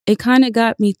it kind of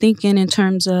got me thinking in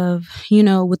terms of,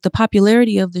 with the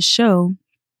popularity of the show,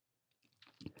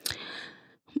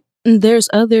 there's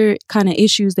other kind of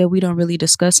issues that we don't really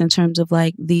discuss in terms of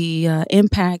like the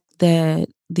impact that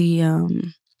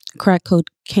the crack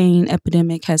cocaine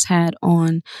epidemic has had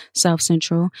on South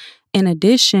Central. In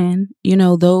addition,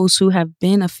 those who have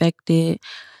been affected,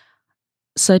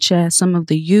 such as some of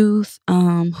the youth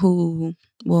who,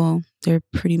 well, they're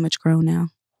pretty much grown now.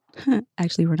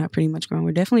 Actually, we're not pretty much grown.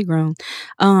 We're definitely grown.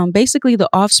 Basically, the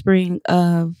offspring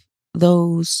of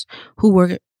those who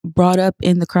were brought up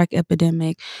in the crack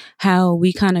epidemic, how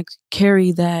we kind of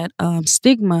carry that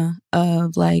stigma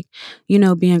of like,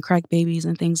 being crack babies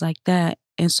and things like that.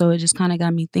 And so it just kind of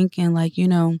got me thinking like,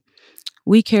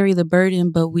 we carry the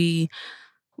burden, but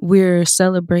we're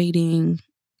celebrating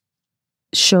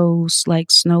shows like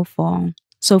Snowfall.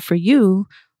 So for you,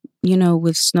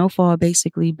 with Snowfall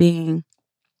basically being,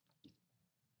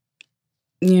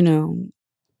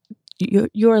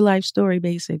 your life story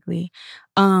basically,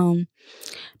 do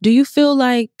you feel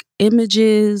like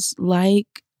images like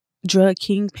drug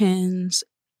kingpins,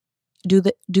 do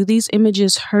these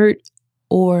images hurt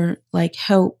or like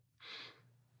help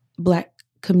Black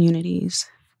communities?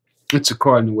 It's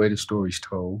according to the way the story's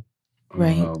told.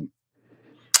 Right.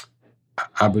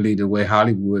 I believe the way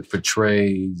Hollywood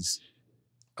portrays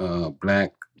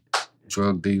Black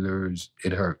drug dealers,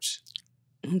 it hurts.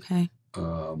 Okay.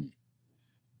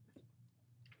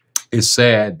 It's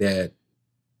sad that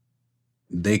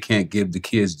they can't give the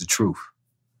kids the truth.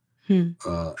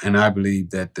 And I believe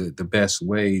that the best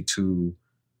way to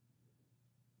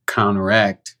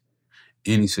counteract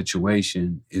any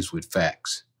situation is with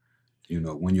facts.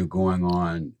 When you're going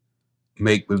on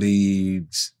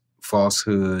make-believes,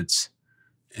 falsehoods,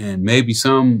 and maybe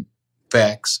some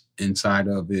facts inside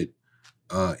of it,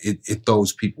 it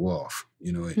throws people off.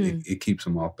 It keeps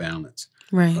them off balance.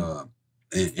 Right.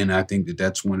 And I think that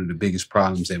that's one of the biggest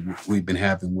problems that we've been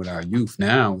having with our youth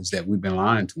now is that we've been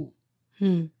lying to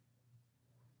them.